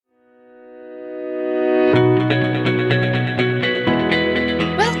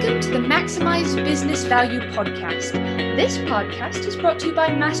Maximize Business Value podcast. This podcast is brought to you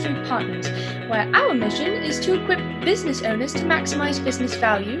by Mastery Partners, where our mission is to equip business owners to maximize business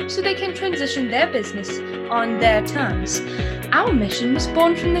value so they can transition their business on their terms. Our mission was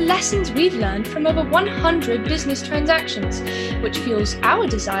born from the lessons we've learned from over 100 business transactions, which fuels our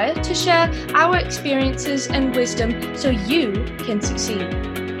desire to share our experiences and wisdom so you can succeed.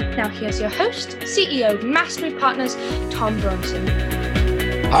 Now here's your host, CEO of Mastery Partners, Tom Bronson.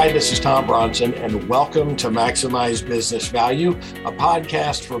 Hi, this is Tom Bronson, and welcome to Maximize Business Value, a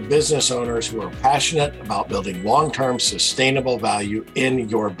podcast for business owners who are passionate about building long-term sustainable value in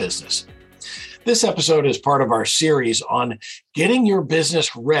your business. This episode is part of our series on getting your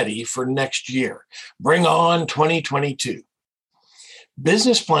business ready for next year. Bring on 2022.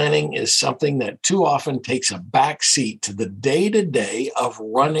 Business planning is something that too often takes a back seat to the day-to-day of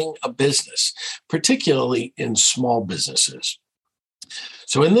running a business, particularly in small businesses.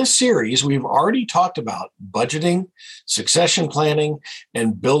 So in this series, we've already talked about budgeting, succession planning,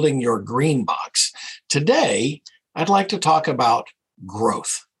 and building your green box. Today, I'd like to talk about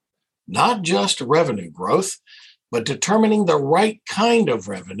growth, not just revenue growth, but determining the right kind of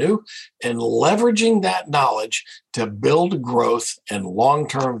revenue and leveraging that knowledge to build growth and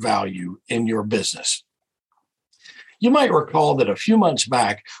long-term value in your business. You might recall that a few months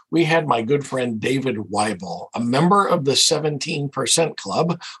back, we had my good friend David Weibel, a member of the 17%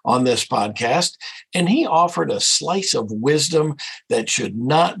 Club, on this podcast, and he offered a slice of wisdom that should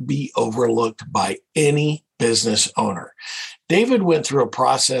not be overlooked by any business owner. David went through a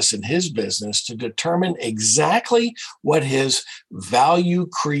process in his business to determine exactly what his value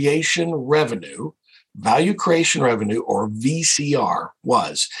creation revenue, or VCR,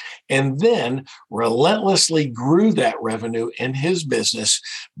 was, and then relentlessly grew that revenue in his business,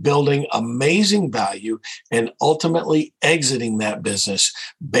 building amazing value and ultimately exiting that business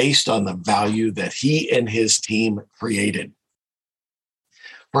based on the value that he and his team created.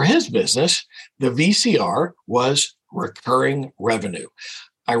 For his business, the VCR was recurring revenue.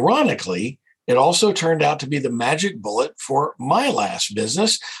 Ironically, it also turned out to be the magic bullet for my last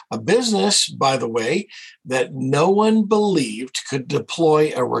business, a business, by the way, that no one believed could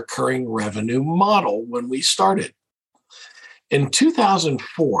deploy a recurring revenue model when we started. In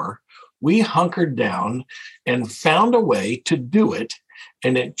 2004, we hunkered down and found a way to do it,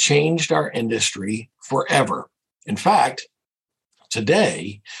 and it changed our industry forever. In fact,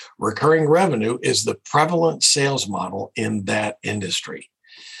 today, recurring revenue is the prevalent sales model in that industry.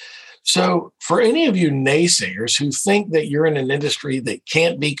 So for any of you naysayers who think that you're in an industry that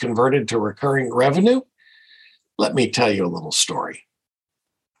can't be converted to recurring revenue, let me tell you a little story.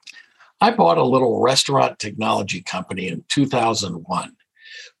 I bought a little restaurant technology company in 2001.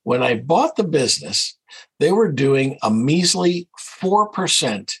 When I bought the business, they were doing a measly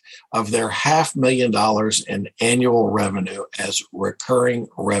 4% of their $500,000 in annual revenue as recurring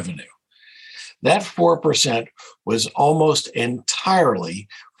revenue. That 4% was almost entirely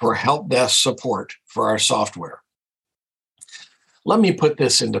for help desk support for our software. Let me put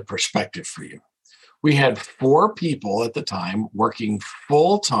this into perspective for you. We had 4 people at the time working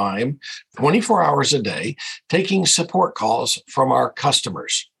full-time, 24 hours a day, taking support calls from our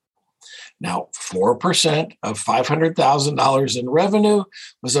customers. Now, 4% of $500,000 in revenue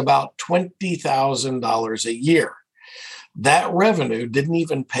was about $20,000 a year. That revenue didn't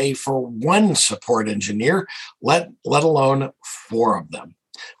even pay for one support engineer, let alone 4 of them.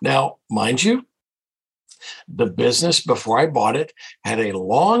 Now, mind you, the business before I bought it had a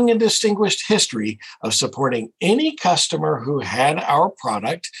long and distinguished history of supporting any customer who had our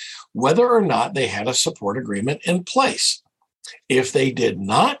product, whether or not they had a support agreement in place. If they did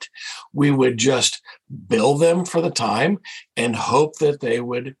not, we would just bill them for the time and hope that they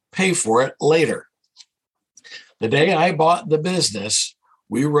would pay for it later. The day I bought the business,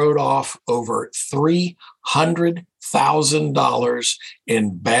 we wrote off over $300,000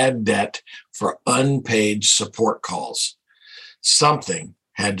 in bad debt for unpaid support calls. Something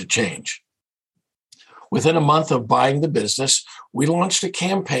had to change. Within a month of buying the business, we launched a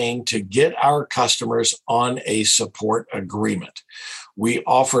campaign to get our customers on a support agreement. We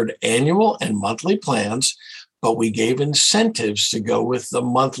offered annual and monthly plans, but we gave incentives to go with the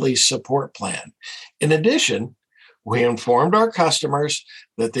monthly support plan. In addition, we informed our customers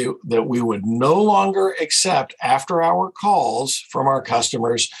that we would no longer accept after-hour calls from our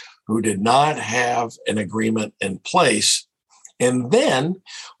customers who did not have an agreement in place. And then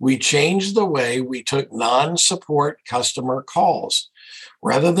we changed the way we took non-support customer calls.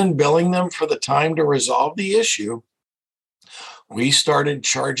 Rather than billing them for the time to resolve the issue, we started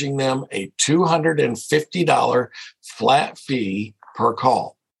charging them a $250 flat fee per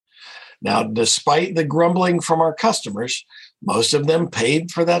call. Now, despite the grumbling from our customers, most of them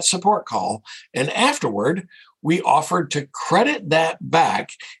paid for that support call. And afterward, we offered to credit that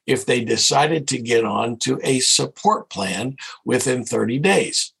back if they decided to get on to a support plan within 30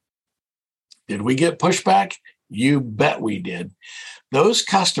 days. Did we get pushback? You bet we did. Those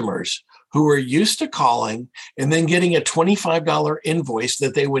customers who were used to calling and then getting a $25 invoice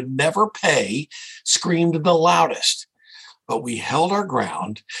that they would never pay screamed the loudest. But we held our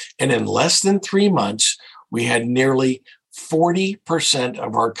ground, and in less than 3 months, we had nearly 40%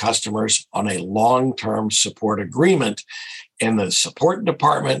 of our customers on a long-term support agreement, and the support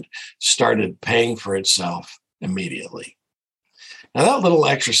department started paying for itself immediately. Now, that little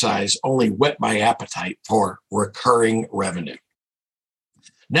exercise only whet my appetite for recurring revenue.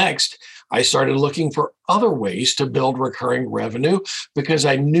 Next, I started looking for other ways to build recurring revenue because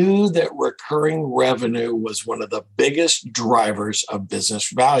I knew that recurring revenue was one of the biggest drivers of business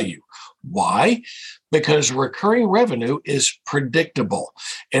value. Why? Because recurring revenue is predictable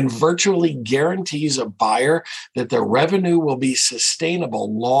and virtually guarantees a buyer that the revenue will be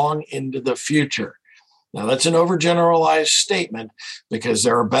sustainable long into the future. Now, that's an overgeneralized statement because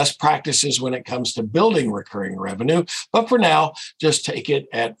there are best practices when it comes to building recurring revenue, but for now, just take it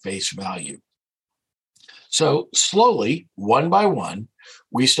at face value. So slowly, one by one,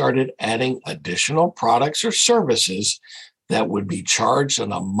 we started adding additional products or services that would be charged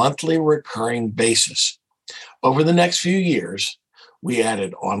on a monthly recurring basis. Over the next few years, we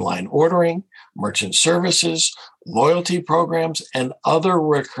added online ordering, merchant services, loyalty programs, and other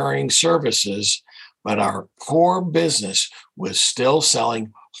recurring services, but our core business was still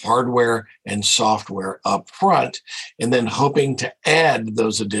selling hardware and software up front, and then hoping to add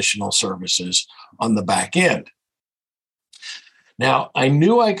those additional services on the back end. Now, I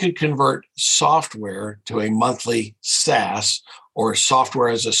knew I could convert software to a monthly SaaS or software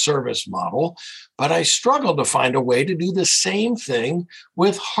as a service model, but I struggled to find a way to do the same thing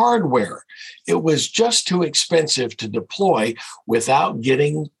with hardware. It was just too expensive to deploy without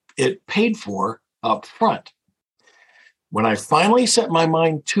getting it paid for up front. When I finally set my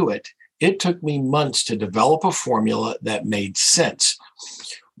mind to it, it took me months to develop a formula that made sense,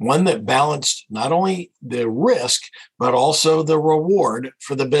 one that balanced not only the risk, but also the reward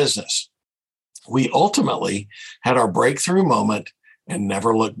for the business. We ultimately had our breakthrough moment and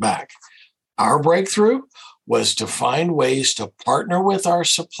never looked back. Our breakthrough was to find ways to partner with our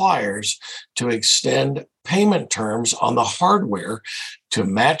suppliers to extend payment terms on the hardware to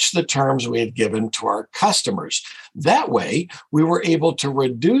match the terms we had given to our customers. That way, we were able to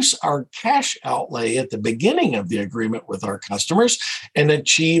reduce our cash outlay at the beginning of the agreement with our customers and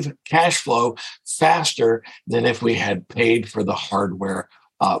achieve cash flow faster than if we had paid for the hardware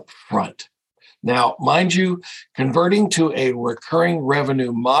up front. Now, mind you, converting to a recurring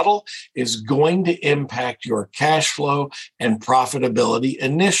revenue model is going to impact your cash flow and profitability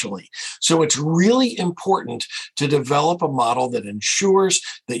initially. So it's really important to develop a model that ensures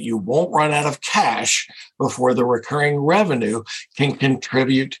that you won't run out of cash before the recurring revenue can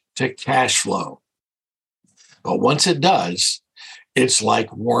contribute to cash flow. But once it does, it's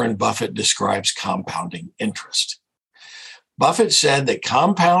like Warren Buffett describes compounding interest. Buffett said that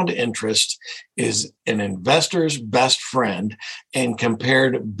compound interest is an investor's best friend and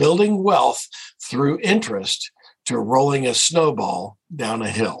compared building wealth through interest to rolling a snowball down a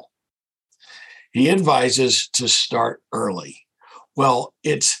hill. He advises to start early. Well,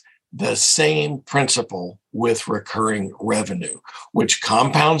 it's the same principle with recurring revenue, which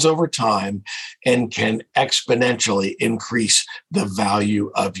compounds over time and can exponentially increase the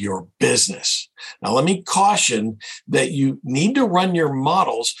value of your business. Now, let me caution that you need to run your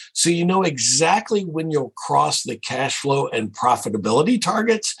models so you know exactly when you'll cross the cash flow and profitability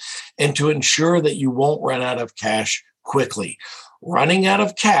targets and to ensure that you won't run out of cash quickly. Running out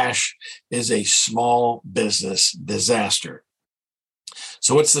of cash is a small business disaster.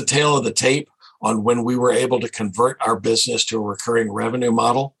 So what's the tale of the tape on when we were able to convert our business to a recurring revenue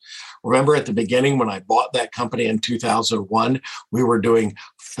model? Remember at the beginning when I bought that company in 2001, we were doing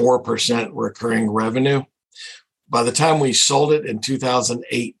 4% recurring revenue. By the time we sold it in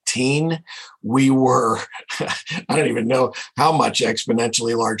 2018, we were, I don't even know how much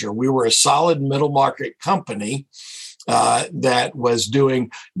exponentially larger. We were a solid middle market company that was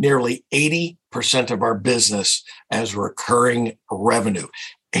doing nearly 80% of our business as recurring revenue.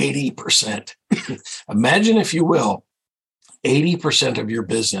 80%. Imagine, if you will, 80% of your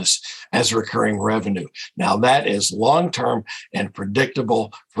business as recurring revenue. Now, that is long-term and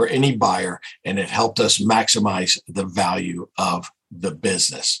predictable for any buyer, and it helped us maximize the value of the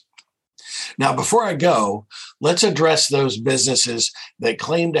business. Now, before I go, let's address those businesses that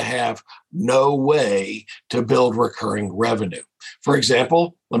claim to have no way to build recurring revenue. For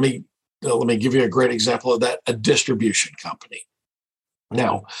example, let me give you a great example of that, a distribution company.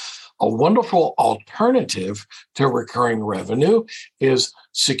 Now, a wonderful alternative to recurring revenue is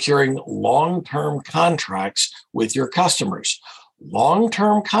securing long-term contracts with your customers.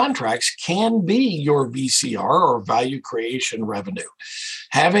 Long-term contracts can be your VCR or value creation revenue.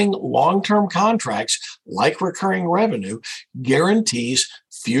 Having long-term contracts like recurring revenue guarantees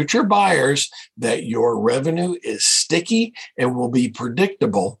future buyers that your revenue is sticky and will be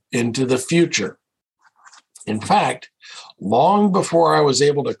predictable into the future. In fact, long before I was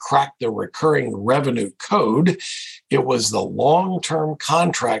able to crack the recurring revenue code, it was the long-term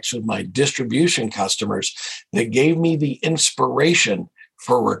contracts with my distribution customers that gave me the inspiration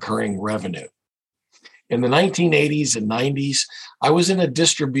for recurring revenue. In the 1980s and 90s, I was in a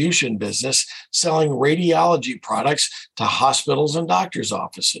distribution business selling radiology products to hospitals and doctors'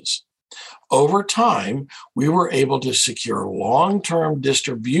 offices. Over time, we were able to secure long-term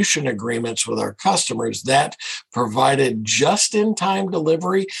distribution agreements with our customers that provided just-in-time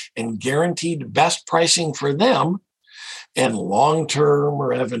delivery and guaranteed best pricing for them and long-term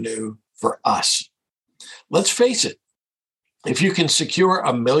revenue for us. Let's face it, if you can secure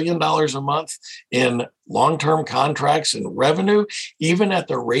 $1 million a month in long-term contracts and revenue, even at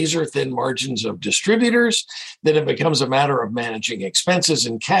the razor-thin margins of distributors, then it becomes a matter of managing expenses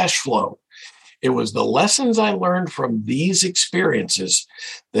and cash flow. It was the lessons I learned from these experiences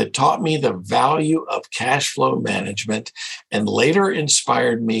that taught me the value of cash flow management and later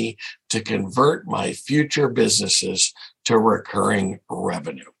inspired me to convert my future businesses to recurring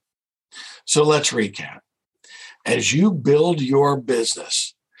revenue. So let's recap. As you build your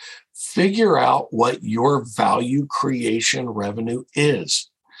business, figure out what your value creation revenue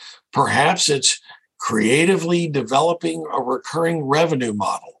is. Perhaps it's creatively developing a recurring revenue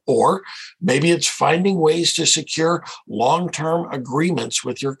model, or maybe it's finding ways to secure long-term agreements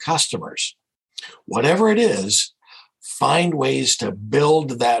with your customers. Whatever it is, find ways to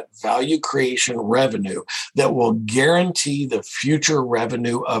build that value creation revenue that will guarantee the future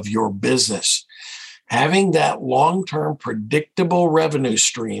revenue of your business. Having that long-term predictable revenue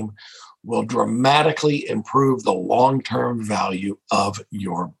stream will dramatically improve the long-term value of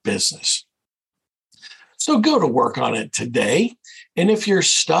your business. So go to work on it today. And if you're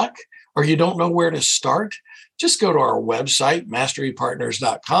stuck or you don't know where to start, just go to our website,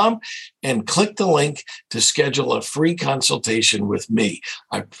 masterypartners.com, and click the link to schedule a free consultation with me.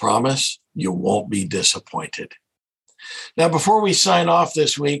 I promise you won't be disappointed. Now, before we sign off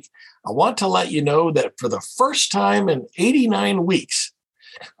this week, I want to let you know that for the first time in 89 weeks,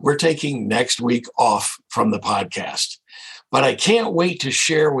 we're taking next week off from the podcast. But I can't wait to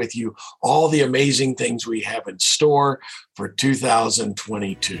share with you all the amazing things we have in store for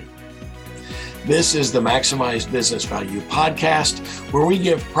 2022. This is the Maximize Business Value podcast, where we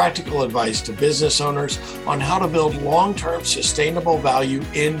give practical advice to business owners on how to build long-term sustainable value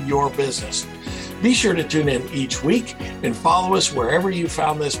in your business. Be sure to tune in each week and follow us wherever you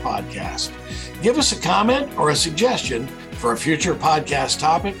found this podcast. Give us a comment or a suggestion for a future podcast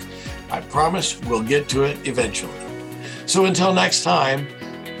topic. I promise we'll get to it eventually. So until next time,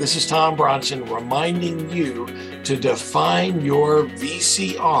 this is Tom Bronson reminding you to define your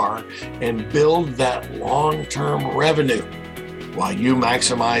VCR and build that long-term revenue while you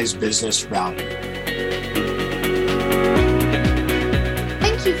maximize business value.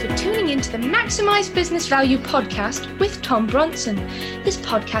 Thank you for tuning into the Maximize Business Value podcast with Tom Bronson. This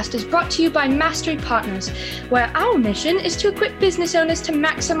podcast is brought to you by Mastery Partners, where our mission is to equip business owners to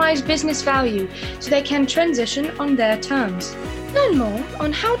maximize business value so they can transition on their terms. Learn more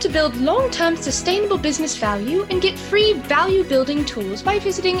on how to build long-term sustainable business value and get free value-building tools by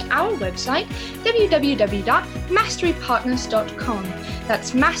visiting our website, www.masterypartners.com.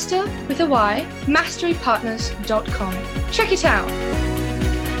 That's master with a Y, masterypartners.com. Check it out.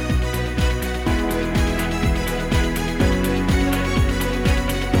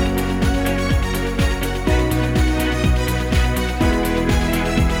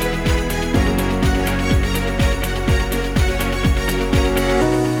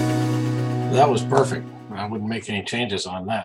 That was perfect. I wouldn't make any changes on that.